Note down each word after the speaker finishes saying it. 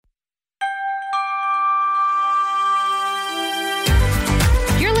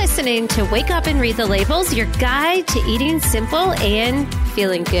listening to Wake Up and Read the Labels, your guide to eating simple and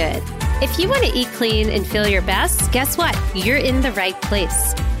feeling good. If you want to eat clean and feel your best, guess what? You're in the right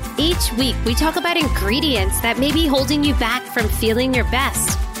place. Each week, we talk about ingredients that may be holding you back from feeling your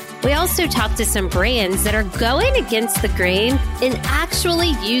best. We also talk to some brands that are going against the grain and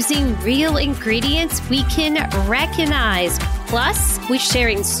actually using real ingredients we can recognize. Plus, we're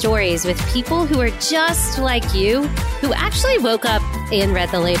sharing stories with people who are just like you, who actually woke up and read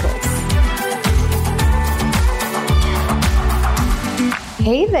the labels.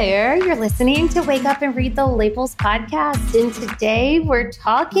 Hey there, you're listening to Wake Up and Read the Labels podcast. And today we're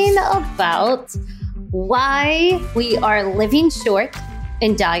talking about why we are living short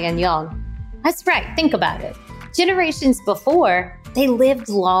and dying young. That's right. Think about it. Generations before, they lived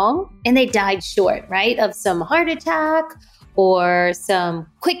long and they died short, right? Of some heart attack or some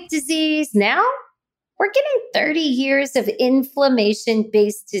quick disease. Now, we're getting 30 years of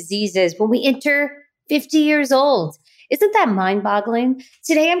inflammation-based diseases when we enter 50 years old. Isn't that mind-boggling?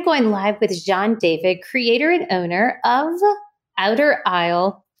 Today, I'm going live with Jeanne David, creator and owner of Outer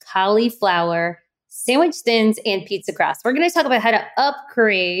Aisle Cauliflower Sandwich Thins and Pizza Crust. We're going to talk about how to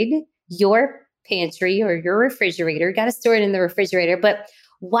upgrade your pantry or your refrigerator. You got to store it in the refrigerator, but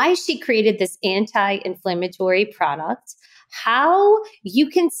why she created this anti-inflammatory product, how you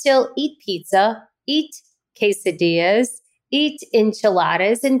can still eat pizza, eat quesadillas, eat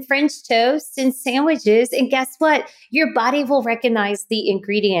enchiladas and French toast and sandwiches. And guess what? Your body will recognize the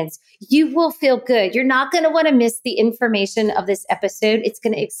ingredients. You will feel good. You're not going to want to miss the information of this episode. It's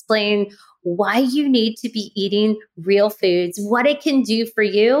going to explain why you need to be eating real foods, what it can do for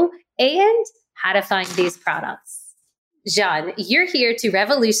you, and how to find these products. Jeanne, you're here to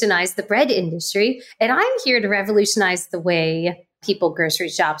revolutionize the bread industry, and I'm here to revolutionize the way people grocery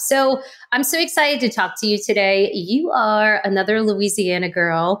shop. So I'm so excited to talk to you today. You are another Louisiana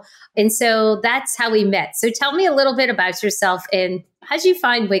girl, and so that's how we met. So tell me a little bit about yourself, and how did you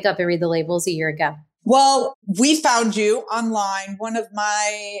find Wake Up and Read the Labels a year ago? Well, we found you online. One of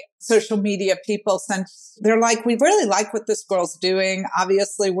my social media people they're like, we really like what this girl's doing.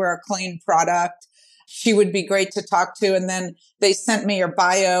 Obviously, we're a clean product. She would be great to talk to. And then they sent me your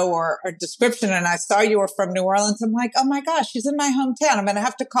bio or description, and I saw you were from New Orleans. I'm like, oh my gosh, she's in my hometown. I'm going to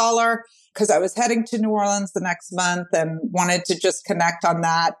have to call her because I was heading to New Orleans the next month and wanted to just connect on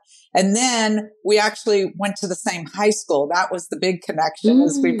that. And then we actually went to the same high school. That was the big connection,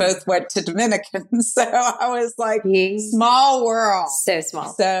 is we both went to Dominican. So I was like, small world. So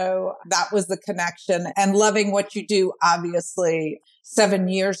small. So that was the connection, and loving what you do. Obviously, 7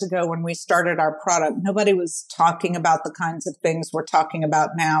 years ago when we started our product, nobody was talking about the kinds of things we're talking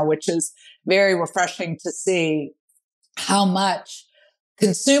about now, which is very refreshing to see how much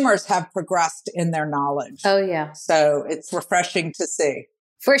consumers have progressed in their knowledge. Oh, yeah. So it's refreshing to see.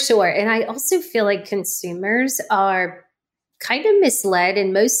 For sure. And I also feel like consumers are kind of misled,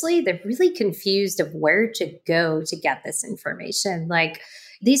 and mostly they're really confused of where to go to get this information. Like,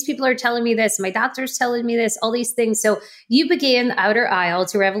 these people are telling me this, my doctor's telling me this, all these things. So you began Outer Aisle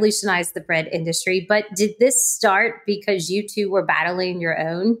to revolutionize the bread industry, but did this start because you two were battling your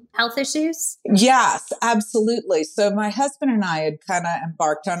own health issues? Yes, absolutely. So my husband and I had kind of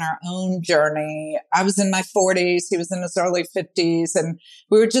embarked on our own journey. I was in my 40s. He was in his early 50s, and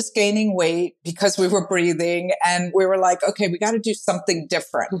we were just gaining weight because we were breathing. And we were like, okay, we got to do something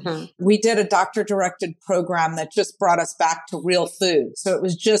different. Mm-hmm. We did a doctor-directed program that just brought us back to real food. So it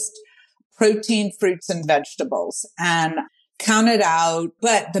was just protein, fruits, and vegetables, and counted out.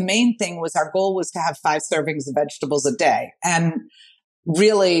 But the main thing was our goal was to have 5 servings of vegetables a day. And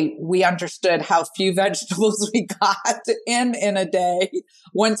really, we understood how few vegetables we got in a day.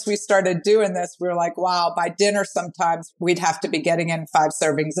 Once we started doing this, we were like, wow, by dinner, sometimes we'd have to be getting in 5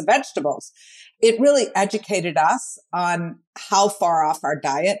 servings of vegetables. It really educated us on how far off our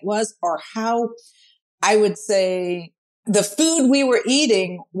diet was, or how, I would say, the food we were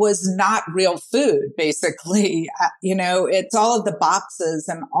eating was not real food, basically. It's all of the boxes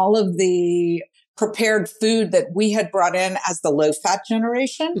and all of the prepared food that we had brought in as the low-fat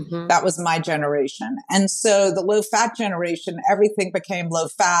generation. Mm-hmm. That was my generation. And so the low-fat generation, everything became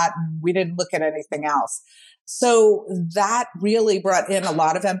low-fat, and we didn't look at anything else. So that really brought in a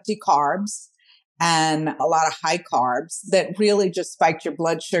lot of empty carbs and a lot of high carbs that really just spiked your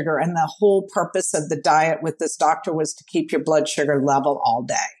blood sugar. And the whole purpose of the diet with this doctor was to keep your blood sugar level all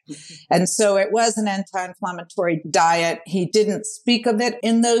day. Mm-hmm. And so it was an anti-inflammatory diet. He didn't speak of it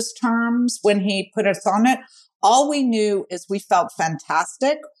in those terms when he put us on it. All we knew is we felt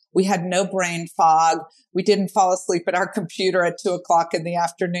fantastic. We had no brain fog. We didn't fall asleep at our computer at 2:00 in the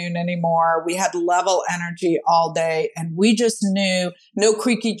afternoon anymore. We had level energy all day. And we just knew no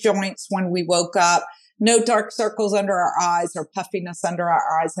creaky joints when we woke up, no dark circles under our eyes or puffiness under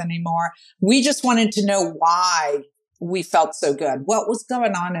our eyes anymore. We just wanted to know why we felt so good, what was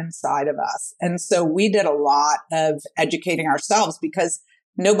going on inside of us. And so we did a lot of educating ourselves because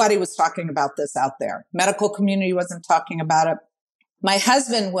nobody was talking about this out there. Medical community wasn't talking about it. My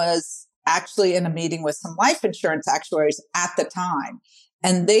husband was actually in a meeting with some life insurance actuaries at the time.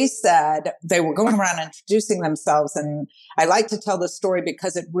 And they said they were going around introducing themselves. And I like to tell this story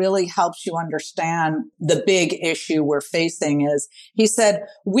because it really helps you understand the big issue we're facing is, he said,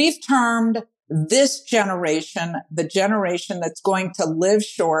 we've termed this generation, the generation that's going to live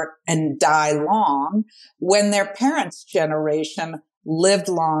short and die long, when their parents' generation lived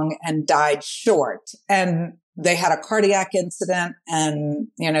long and died short. And they had a cardiac incident and,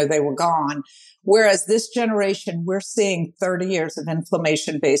 they were gone. Whereas this generation, we're seeing 30 years of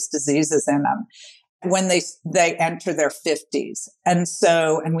inflammation-based diseases in them when they enter their 50s.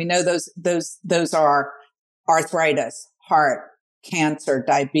 And we know those are arthritis, heart, cancer,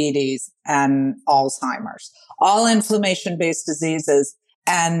 diabetes, and Alzheimer's, all inflammation-based diseases.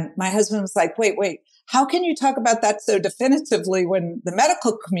 And my husband was like, wait, how can you talk about that so definitively when the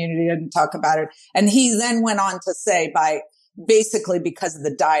medical community didn't talk about it? And he then went on to say basically because of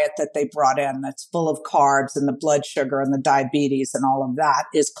the diet that they brought in that's full of carbs and the blood sugar and the diabetes and all of that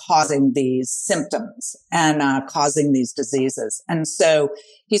is causing these symptoms and causing these diseases. And so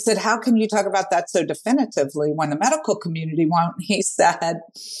he said, how can you talk about that so definitively when the medical community won't? He said,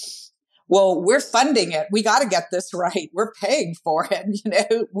 well, we're funding it. We got to get this right. We're paying for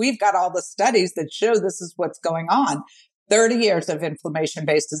it. We've got all the studies that show this is what's going on. 30 years of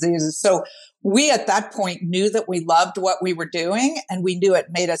inflammation-based diseases. So we at that point knew that we loved what we were doing and we knew it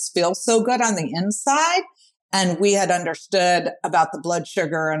made us feel so good on the inside. And we had understood about the blood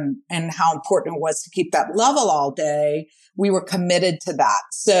sugar and how important it was to keep that level all day. We were committed to that.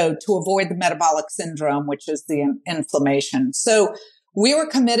 So to avoid the metabolic syndrome, which is the inflammation. So we were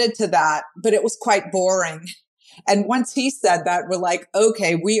committed to that, but it was quite boring. And once he said that, we're like,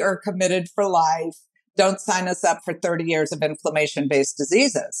 okay, we are committed for life. Don't sign us up for 30 years of inflammation-based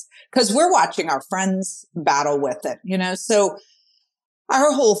diseases because we're watching our friends battle with it, So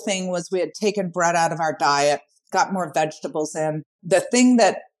our whole thing was we had taken bread out of our diet, got more vegetables in. The thing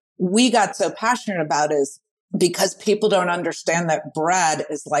that we got so passionate about is because people don't understand that bread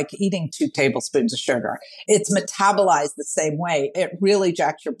is like eating 2 tablespoons of sugar. It's metabolized the same way. It really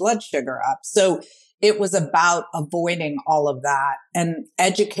jacks your blood sugar up. So it was about avoiding all of that and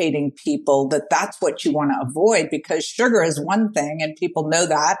educating people that that's what you want to avoid because sugar is one thing and people know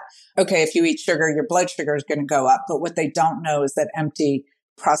that. Okay, if you eat sugar, your blood sugar is going to go up. But what they don't know is that empty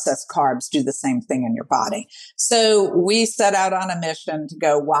processed carbs do the same thing in your body. So we set out on a mission to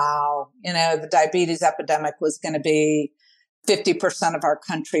go, wow, the diabetes epidemic was going to be 50% of our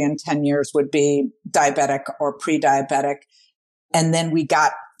country in 10 years would be diabetic or pre-diabetic. And then we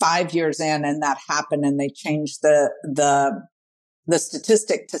got 5 years in and that happened and they changed the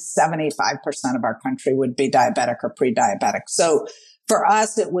statistic to 75% of our country would be diabetic or pre-diabetic. So for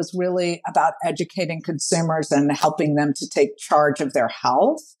us, it was really about educating consumers and helping them to take charge of their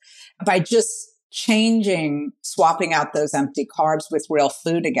health by just swapping out those empty carbs with real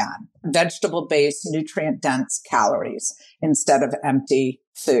food again, vegetable-based, nutrient-dense calories instead of empty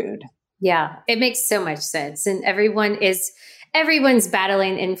food. Yeah, it makes so much sense. And everyone's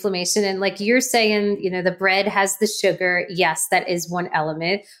battling inflammation. And like you're saying, the bread has the sugar. Yes, that is one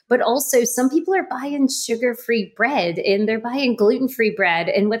element. But also some people are buying sugar-free bread and they're buying gluten-free bread.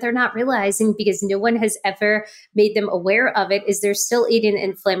 And what they're not realizing, because no one has ever made them aware of it, is they're still eating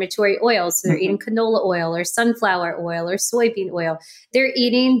inflammatory oils. So they're eating canola oil or sunflower oil or soybean oil. They're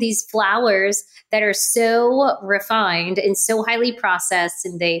eating these flours that are so refined and so highly processed,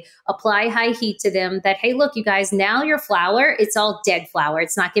 and they apply high heat to them that, hey, look, you guys, now your flour, it's all dead flour.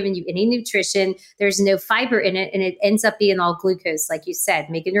 It's not giving you any nutrition. There's no fiber in it. And it ends up being all glucose, like you said,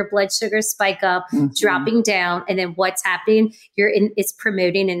 making your blood sugar spike up, dropping down. And then what's happening? It's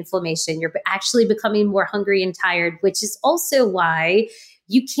promoting inflammation. You're actually becoming more hungry and tired, which is also why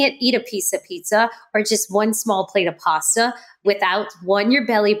you can't eat a piece of pizza or just one small plate of pasta without, one, your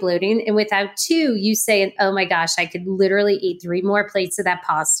belly bloating, and without, two, you saying, oh my gosh, I could literally eat 3 more plates of that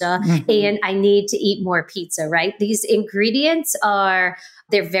pasta and I need to eat more pizza, right? These ingredients they're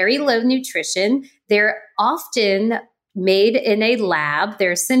very low nutrition. They're often made in a lab.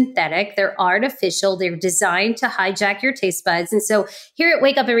 They're synthetic, they're artificial, they're designed to hijack your taste buds. And so here at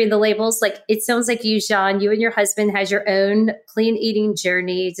Wake Up and Read the Labels, like it sounds like you, Jeanne, you and your husband has your own clean eating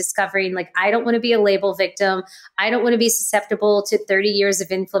journey, discovering like, I don't want to be a label victim. I don't want to be susceptible to 30 years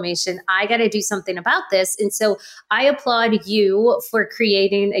of inflammation. I got to do something about this. And so I applaud you for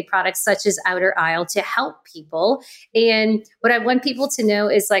creating a product such as Outer Aisle to help people. And what I want people to know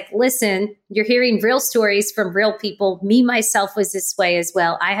is like, listen, you're hearing real stories from real people. Me, myself was this way as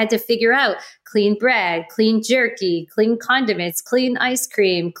well. I had to figure out clean bread, clean jerky, clean condiments, clean ice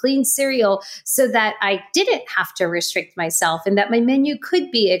cream, clean cereal, so that I didn't have to restrict myself and that my menu could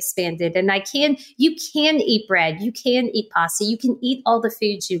be expanded. And you can eat bread, you can eat pasta, you can eat all the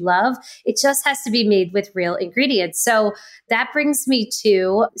foods you love. It just has to be made with real ingredients. So that brings me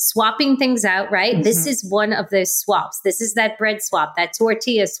to swapping things out, right? Mm-hmm. This is one of those swaps. This is that bread swap, that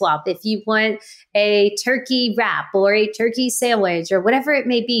tortilla swap. If you want a turkey wrap or a turkey sandwich or whatever it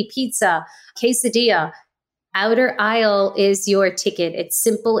may be, pizza, quesadilla, Outer Aisle is your ticket. It's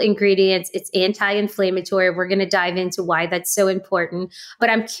simple ingredients. It's anti-inflammatory. We're going to dive into why that's so important. But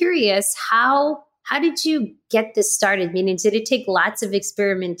I'm curious, how did you get this started? Meaning, did it take lots of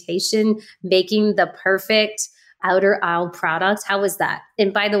experimentation making the perfect Outer Aisle product? How was that?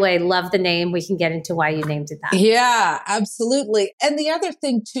 And by the way, love the name. We can get into why you named it that. Yeah, absolutely. And the other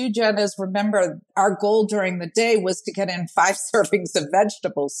thing too, Jen, is remember our goal during the day was to get in 5 servings of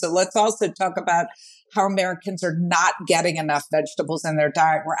vegetables. So let's also talk about how Americans are not getting enough vegetables in their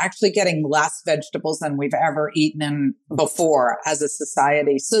diet. We're actually getting less vegetables than we've ever eaten before as a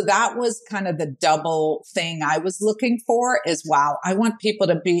society. So that was kind of the double thing I was looking for is, wow, I want people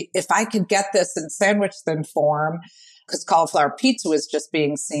to be, if I could get this in sandwich thin form, because cauliflower pizza was just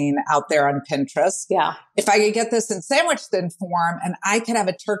being seen out there on Pinterest. Yeah. If I could get this in sandwich thin form and I could have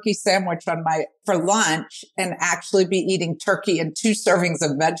a turkey sandwich for lunch and actually be eating turkey and 2 servings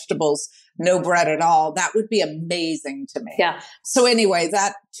of vegetables, no bread at all, that would be amazing to me. Yeah. So anyway,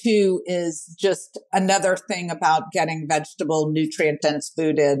 that too is just another thing about getting vegetable nutrient dense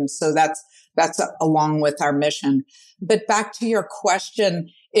food in. So that's along with our mission. But back to your question,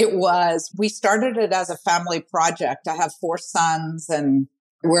 we started it as a family project. I have 4 sons and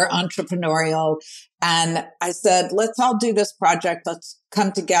we're entrepreneurial. And I said, let's all do this project. Let's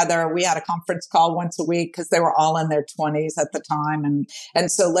come together. We had a conference call once a week because they were all in their 20s at the time.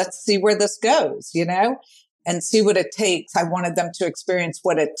 And so let's see where this goes, and see what it takes. I wanted them to experience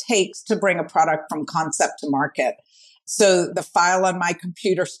what it takes to bring a product from concept to market. So the file on my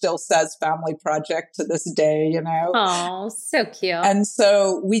computer still says family project to this day, Oh, so cute. And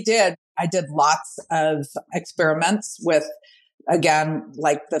so I did lots of experiments with, again,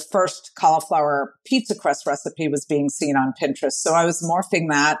 like the first cauliflower pizza crust recipe was being seen on Pinterest. So I was morphing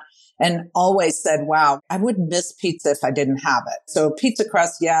that and always said, wow, I wouldn't miss pizza if I didn't have it. So pizza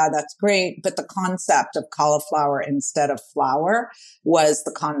crust, yeah, that's great. But the concept of cauliflower instead of flour was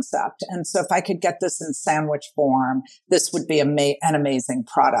the concept. And so if I could get this in sandwich form, this would be an amazing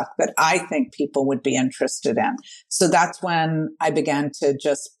product that I think people would be interested in. So that's when I began to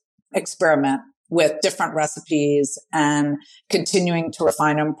just experiment with different recipes and continuing to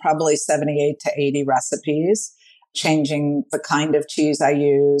refine them, probably 78 to 80 recipes, changing the kind of cheese I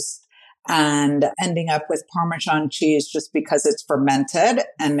use and ending up with Parmesan cheese just because it's fermented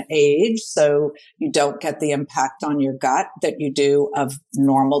and aged. So you don't get the impact on your gut that you do of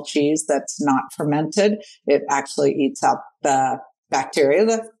normal cheese that's not fermented. It actually eats up the bacteria,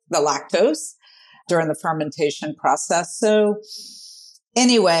 the lactose during the fermentation process. So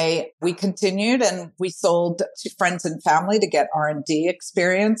anyway, we continued and we sold to friends and family to get R&D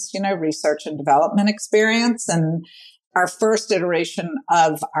experience, research and development experience. And our first iteration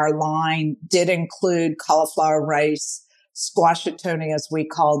of our line did include cauliflower rice, squashitoni, as we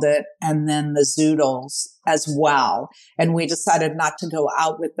called it, and then the zoodles as well. And we decided not to go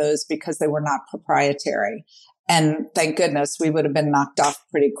out with those because they were not proprietary. And thank goodness we would have been knocked off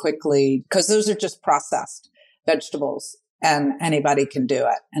pretty quickly because those are just processed vegetables. And anybody can do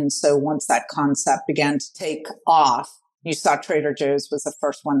it. And so once that concept began to take off, you saw Trader Joe's was the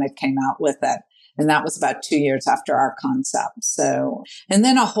first one that came out with it. And that was about 2 years after our concept. So, and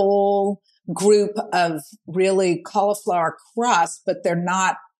then a whole group of really cauliflower crusts, but they're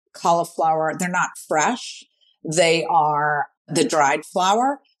not cauliflower. They're not fresh. They are the dried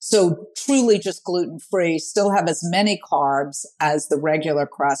flour. So truly just gluten-free, still have as many carbs as the regular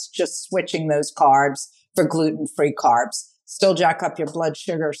crust, just switching those carbs for gluten-free carbs. Still jack up your blood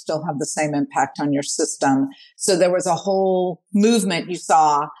sugar, still have the same impact on your system. So there was a whole movement you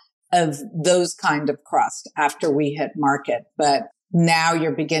saw of those kind of crust after we hit market. But now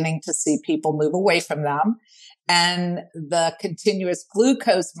you're beginning to see people move away from them and the continuous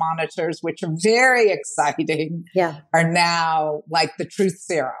glucose monitors, which are very exciting, are now like the truth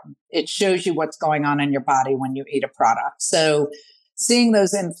serum. It shows you what's going on in your body when you eat a product. So seeing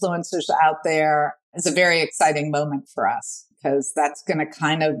those influencers out there is a very exciting moment for us, because that's going to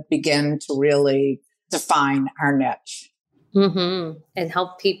kind of begin to really define our niche. And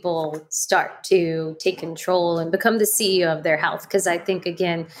help people start to take control and become the CEO of their health. Because I think,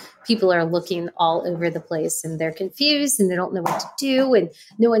 again, people are looking all over the place and they're confused and they don't know what to do. And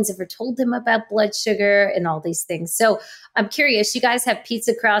no one's ever told them about blood sugar and all these things. So I'm curious, you guys have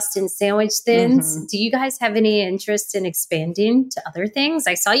pizza crust and sandwich thins. Do you guys have any interest in expanding to other things?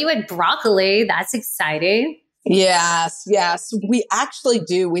 I saw you had broccoli. That's exciting. Yes. We actually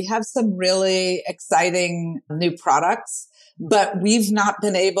do. We have some really exciting new products. But we've not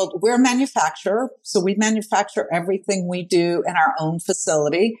been able, we're a manufacturer. So we manufacture everything we do in our own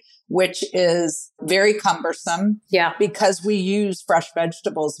facility, which is very cumbersome. Because we use fresh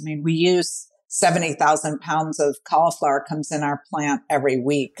vegetables. I mean, we use 70,000 pounds of cauliflower comes in our plant every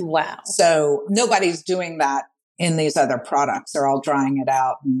week. Wow. So nobody's doing that in these other products. They're all drying it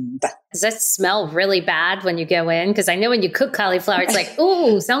out. Does that smell really bad when you go in? Because I know when you cook cauliflower, it's like,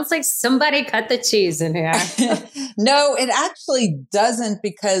 ooh, sounds like somebody cut the cheese in here. No, it actually doesn't,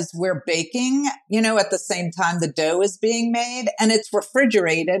 because we're baking, at the same time the dough is being made, and it's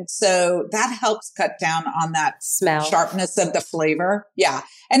refrigerated. So that helps cut down on that smell, sharpness of the flavor. Yeah.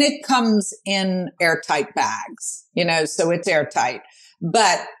 And it comes in airtight bags, so it's airtight.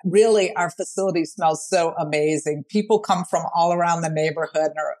 But really, our facility smells so amazing. People come from all around the neighborhood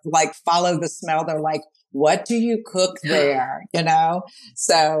or like follow the smell. They're like, what do you cook there?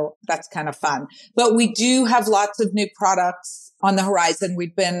 So that's kind of fun. But we do have lots of new products on the horizon.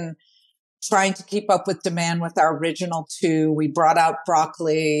 We've been trying to keep up with demand with our original 2. We brought out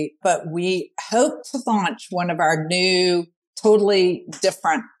broccoli, but we hope to launch one of our new, totally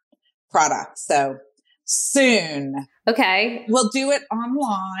different products. So soon. Okay. We'll do it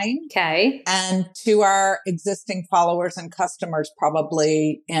online. Okay. And to our existing followers and customers,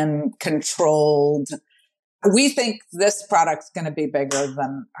 probably in controlled. We think this product's going to be bigger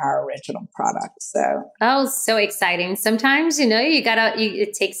than our original product. So exciting. Sometimes,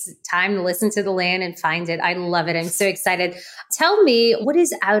 it takes time to listen to the land and find it. I love it. I'm so excited. Tell me, what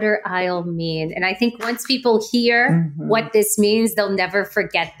does outer aisle mean? And I think once people hear what this means, they'll never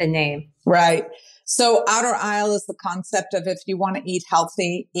forget the name. Right. So outer aisle is the concept of, if you want to eat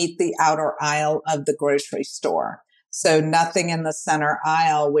healthy, eat the outer aisle of the grocery store. So nothing in the center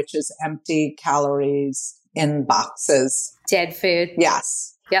aisle, which is empty, calories in boxes. Dead food.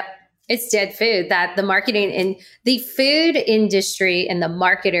 Yes. Yep. It's dead food. That the marketing in the food industry and the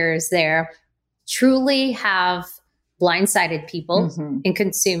marketers there truly have blindsided people and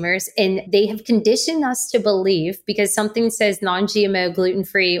consumers. And they have conditioned us to believe, because something says non-GMO,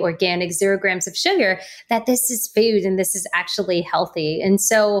 gluten-free, organic, 0 grams of sugar, that this is food and this is actually healthy. And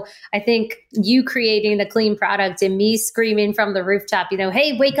so I think you creating a clean product and me screaming from the rooftop,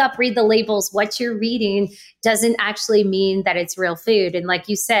 hey, wake up, read the labels. What you're reading doesn't actually mean that it's real food. And like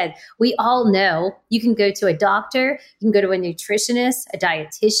you said, we all know you can go to a doctor, you can go to a nutritionist, a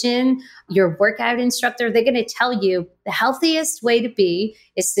dietitian, your workout instructor. They're going to tell you the healthiest way to be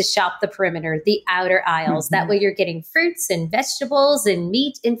is to shop the perimeter, the outer aisles. That way you're getting fruits and vegetables and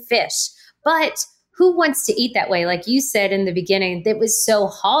meat and fish. But who wants to eat that way? Like you said in the beginning, it was so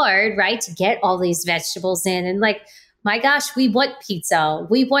hard, right, to get all these vegetables in. And like, my gosh, we want pizza,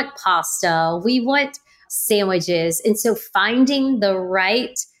 we want pasta, we want sandwiches. And so finding the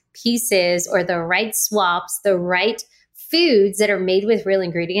right pieces or the right swaps, the right foods that are made with real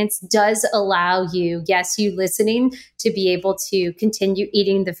ingredients does allow you, yes, you listening, to be able to continue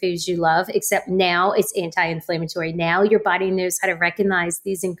eating the foods you love, except now it's anti-inflammatory. Now your body knows how to recognize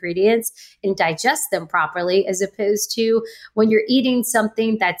these ingredients and digest them properly, as opposed to when you're eating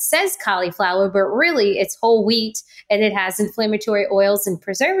something that says cauliflower, but really it's whole wheat and it has inflammatory oils and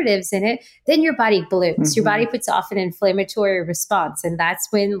preservatives in it, then your body bloats. Your body puts off an inflammatory response. And that's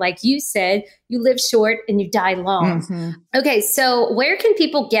when, like you said, you live short and you die long. Okay, so where can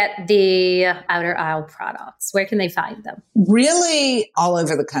people get the outer aisle products? Where can they find them? Really all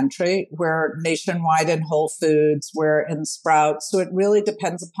over the country. We're nationwide in Whole Foods. We're in Sprouts. So it really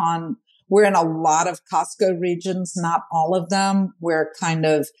depends upon, we're in a lot of Costco regions, not all of them. We're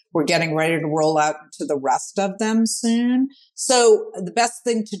getting ready to roll out to the rest of them soon. So the best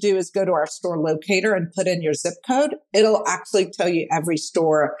thing to do is go to our store locator and put in your zip code. It'll actually tell you every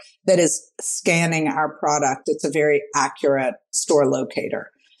store that is scanning our product. It's a very accurate store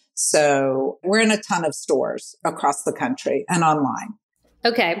locator. So we're in a ton of stores across the country and online.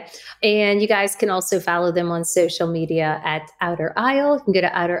 Okay. And you guys can also follow them on social media at Outer Isle. You can go to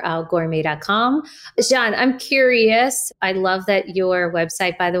outeraislegourmet.com. Jeanne, I'm curious. I love that your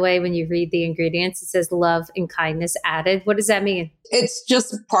website, by the way, when you read the ingredients, it says love and kindness added. What does that mean? It's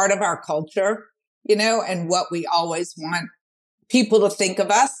just part of our culture, and what we always want people to think of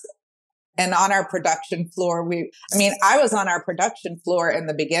us. And on our production floor, I was on our production floor in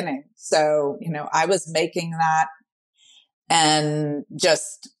the beginning. So, I was making that and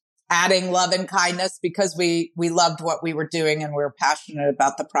just adding love and kindness because we loved what we were doing and we were passionate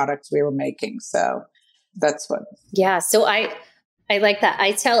about the products we were making. So that's what. Yeah. So I like that.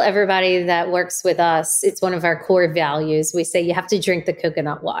 I tell everybody that works with us, it's one of our core values. We say you have to drink the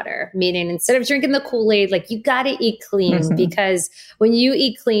coconut water, meaning instead of drinking the Kool-Aid, like you got to eat clean because when you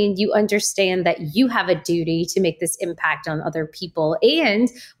eat clean, you understand that you have a duty to make this impact on other people. And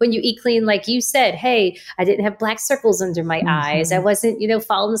when you eat clean, like you said, hey, I didn't have black circles under my eyes. I wasn't,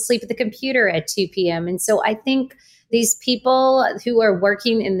 falling asleep at the computer at 2 p.m. And so I think these people who are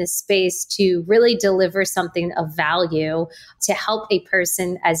working in this space to really deliver something of value to help a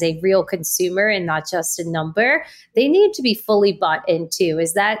person as a real consumer and not just a number, they need to be fully bought into.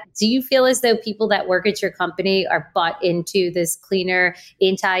 Do you feel as though people that work at your company are bought into this cleaner,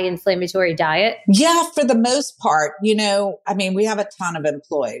 anti-inflammatory diet? Yeah, for the most part, we have a ton of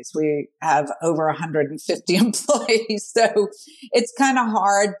employees. We have over 150 employees. So it's kind of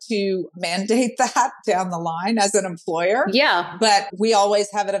hard to mandate that down the line as an employer. Yeah. But we always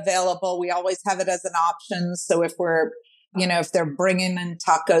have it available. We always have it as an option. So if if they're bringing in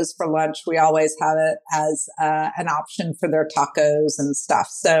tacos for lunch, we always have it as an option for their tacos and stuff.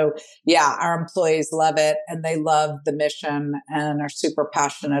 So yeah, our employees love it and they love the mission and are super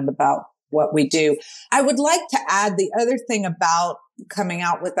passionate about what we do. I would like to add the other thing about coming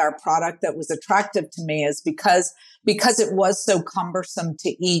out with our product that was attractive to me is because it was so cumbersome to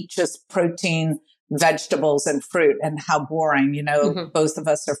eat just protein, vegetables and fruit and how boring, both of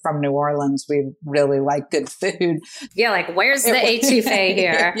us are from New Orleans. We really like good food. Yeah. Like where's the etouffee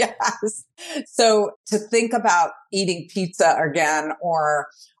here? Yes. So to think about eating pizza again or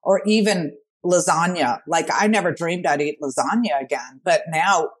even lasagna, like I never dreamed I'd eat lasagna again, but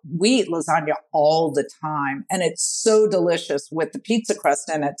now we eat lasagna all the time and it's so delicious with the pizza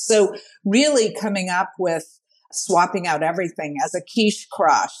crust in it. So really coming up with swapping out everything as a quiche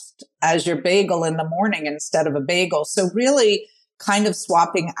crust, as your bagel in the morning instead of a bagel. So really kind of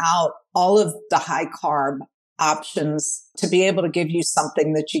swapping out all of the high carb options to be able to give you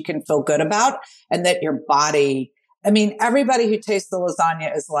something that you can feel good about and that your body, everybody who tastes the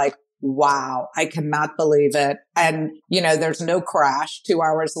lasagna is like, wow, I cannot believe it. And, there's no crash 2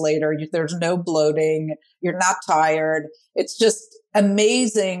 hours later. There's no bloating. You're not tired. It's just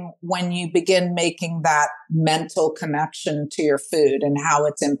amazing when you begin making that mental connection to your food and how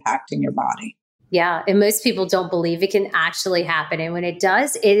it's impacting your body. Yeah. And most people don't believe it can actually happen. And when it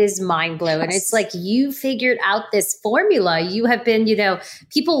does, it is mind blowing. Yes. It's like you figured out this formula. You have been,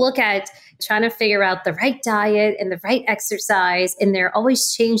 people look at trying to figure out the right diet and the right exercise, and they're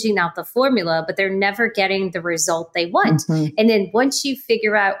always changing out the formula, but they're never getting the result they want. And then once you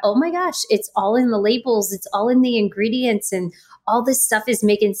figure out, oh my gosh, it's all in the labels, it's all in the ingredients, and all this stuff is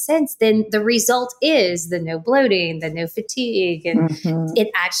making sense, then the result is the no bloating, the no fatigue, and it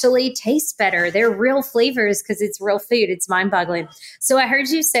actually tastes better. They're real flavors because it's real food. It's mind-boggling. So I heard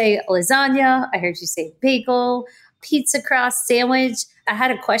you say lasagna. I heard you say bagel, pizza crust, sandwich. I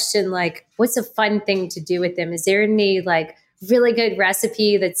had a question like, what's a fun thing to do with them? Is there any like really good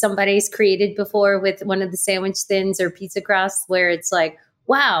recipe that somebody's created before with one of the sandwich thins or pizza crusts where it's like,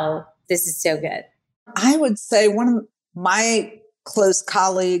 wow, this is so good? I would say one of my close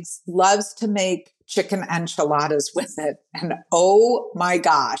colleagues loves to make chicken enchiladas with it. And oh my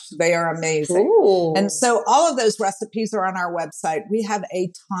gosh, they are amazing. Ooh. And so all of those recipes are on our website. We have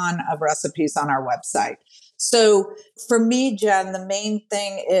a ton of recipes on our website. So for me, Jen, the main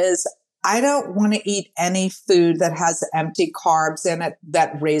thing is I don't want to eat any food that has empty carbs in it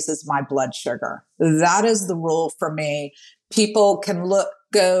that raises my blood sugar. That is the rule for me. People can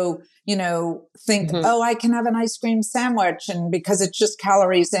think, oh, I can have an ice cream sandwich and because it's just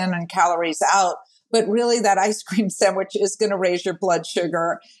calories in and calories out. But really that ice cream sandwich is going to raise your blood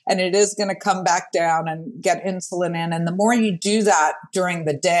sugar and it is going to come back down and get insulin in. And the more you do that during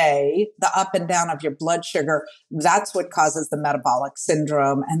the day, the up and down of your blood sugar, that's what causes the metabolic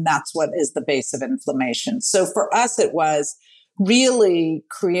syndrome. And that's what is the base of inflammation. So for us, it was really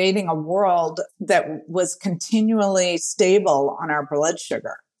creating a world that was continually stable on our blood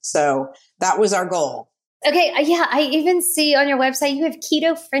sugar. So that was our goal. Okay, yeah, I even see on your website you have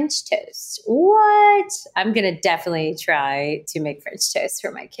keto French toast. What? I'm going to definitely try to make French toast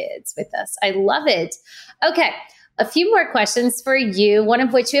for my kids with this. I love it. Okay, a few more questions for you, one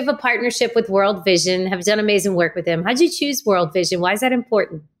of which you have a partnership with World Vision, have done amazing work with them. How'd you choose World Vision? Why is that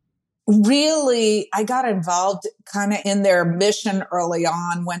important? Really, I got involved kind of in their mission early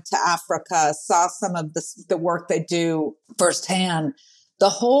on, went to Africa, saw some of the work they do firsthand. The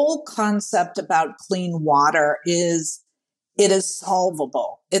whole concept about clean water it is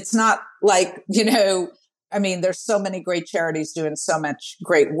solvable. It's not like, I mean, there's so many great charities doing so much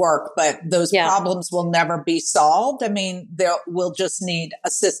great work, but those problems will never be solved. I mean, we'll just need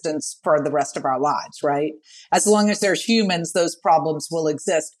assistance for the rest of our lives, right? As long as there's humans, those problems will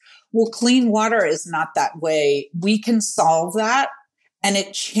exist. Well, clean water is not that way. We can solve that, and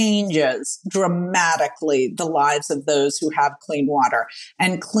it changes dramatically the lives of those who have clean water.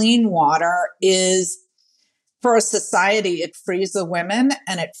 And clean water is, for a society, it frees the women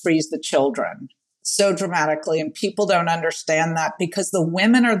and it frees the children so dramatically. And people don't understand that because the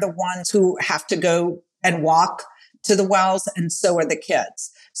women are the ones who have to go and walk to the wells, and so are the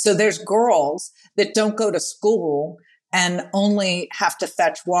kids. So there's girls that don't go to school and only have to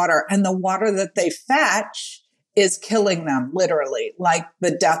fetch water. And the water that they fetch is killing them, literally. Like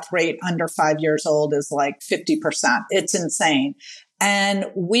the death rate under 5 years old is like 50%. It's insane. And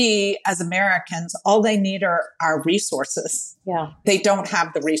we, as Americans, all they need are our resources. Yeah. They don't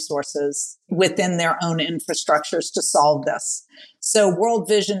have the resources within their own infrastructures to solve this. So World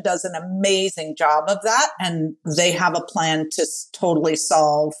Vision does an amazing job of that. And they have a plan to totally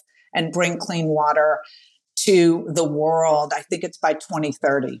solve and bring clean water to the world. I think it's by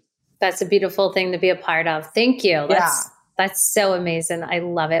 2030. That's a beautiful thing to be a part of. Thank you. That's so amazing. I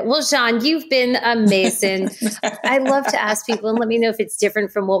love it. Well, Jeanne, you've been amazing. I love to ask people, and let me know if it's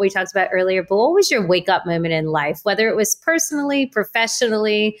different from what we talked about earlier, but what was your wake up moment in life, whether it was personally,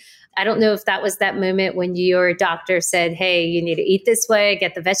 professionally? I don't know if that was that moment when your doctor said, hey, you need to eat this way,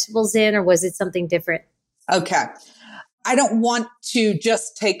 get the vegetables in, or was it something different? Okay. I don't want to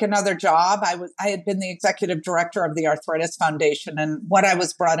just take another job. I had been the executive director of the Arthritis Foundation, and what I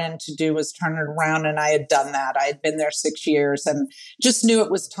was brought in to do was turn it around. And I had done that. I had been there 6 years and just knew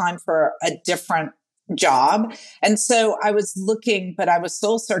it was time for a different job. And so I was looking, but I was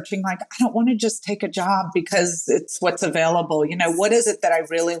soul searching, like, I don't want to just take a job because it's what's available. What is it that I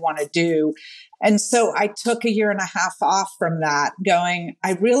really want to do? And so I took 1.5 years off from that, going,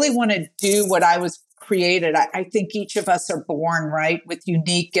 I really want to do what I was created. I think each of us are born, right, with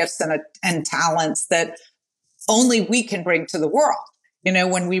unique gifts and talents that only we can bring to the world,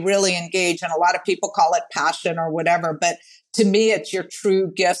 when we really engage. And a lot of people call it passion or whatever, but to me, it's your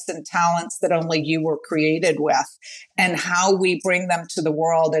true gifts and talents that only you were created with, and how we bring them to the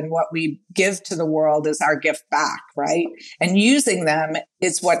world and what we give to the world is our gift back, right? And using them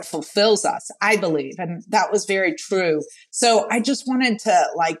is what fulfills us, I believe. And that was very true. So I just wanted to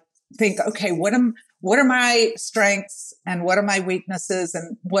think, okay, what are my strengths and what are my weaknesses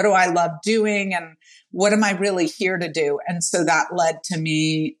and what do I love doing and what am I really here to do? And so that led to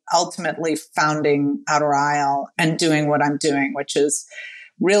me ultimately founding Outer Isle and doing what I'm doing, which is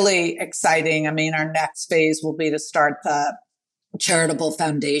really exciting. I mean, our next phase will be to start the charitable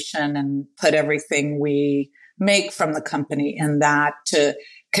foundation and put everything we make from the company in that to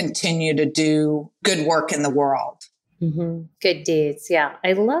continue to do good work in the world. Mm-hmm. Good deeds. Yeah.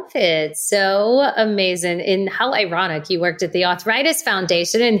 I love it. So amazing. And how ironic you worked at the Arthritis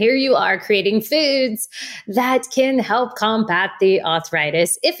Foundation and here you are creating foods that can help combat the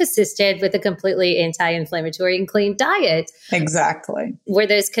arthritis if assisted with a completely anti-inflammatory and clean diet. Exactly. Were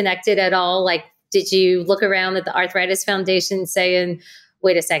those connected at all? Like, did you look around at the Arthritis Foundation saying,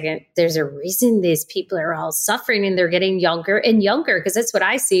 wait a second, there's a reason these people are all suffering and they're getting younger and younger? Because that's what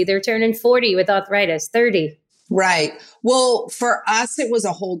I see. They're turning 40 with arthritis, 30. Right. Well, for us, it was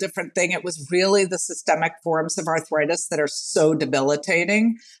a whole different thing. It was really the systemic forms of arthritis that are so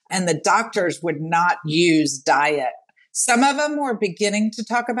debilitating. And the doctors would not use diet. Some of them were beginning to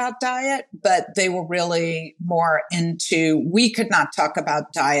talk about diet, but they were really more into, we could not talk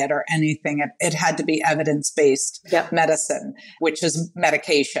about diet or anything. It had to be evidence-based medicine, which is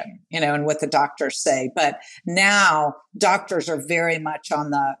medication, and what the doctors say. But now doctors are very much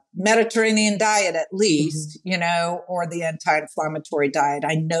on the Mediterranean diet, at least, or the anti-inflammatory diet.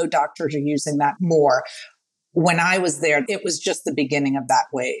 I know doctors are using that more. when I was there, it was just the beginning of that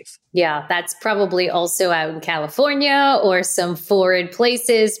wave. Yeah, that's probably also out in California or some foreign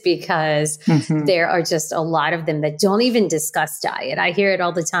places because there are just a lot of them that don't even discuss diet. I hear it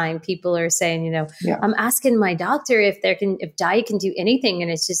all the time. People are saying, I'm asking my doctor if diet can do anything. And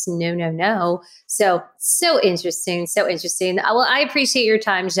it's just no. So interesting. So interesting. Well, I appreciate your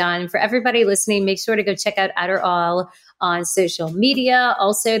time, Jeanne. For everybody listening, make sure to go check out Outerall on social media.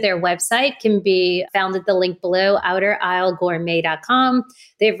 Also, their website can be found at the link below, outerilegourmet.com.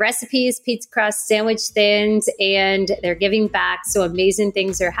 They have recipes, pizza crust, sandwich thins, and they're giving back. So amazing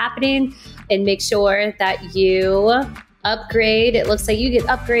things are happening. And make sure that you upgrade. It looks like you can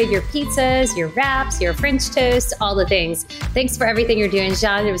upgrade your pizzas, your wraps, your French toast, all the things. Thanks for everything you're doing,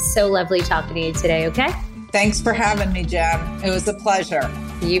 Jeanne. It was so lovely talking to you today, okay? Thanks for having me, Jeanne. It was a pleasure.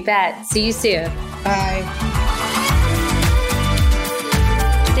 You bet. See you soon. Bye.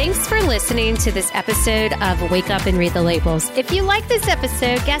 Thanks for listening to this episode of Wake Up and Read the Labels. If you like this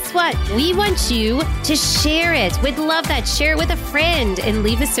episode, guess what? We want you to share it. We'd love that. Share it with a friend and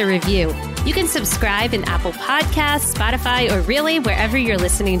leave us a review. You can subscribe in Apple Podcasts, Spotify, or really wherever you're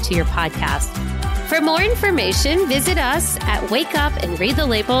listening to your podcast. For more information, visit us at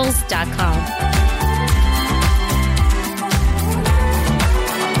wakeupandreadthelabels.com.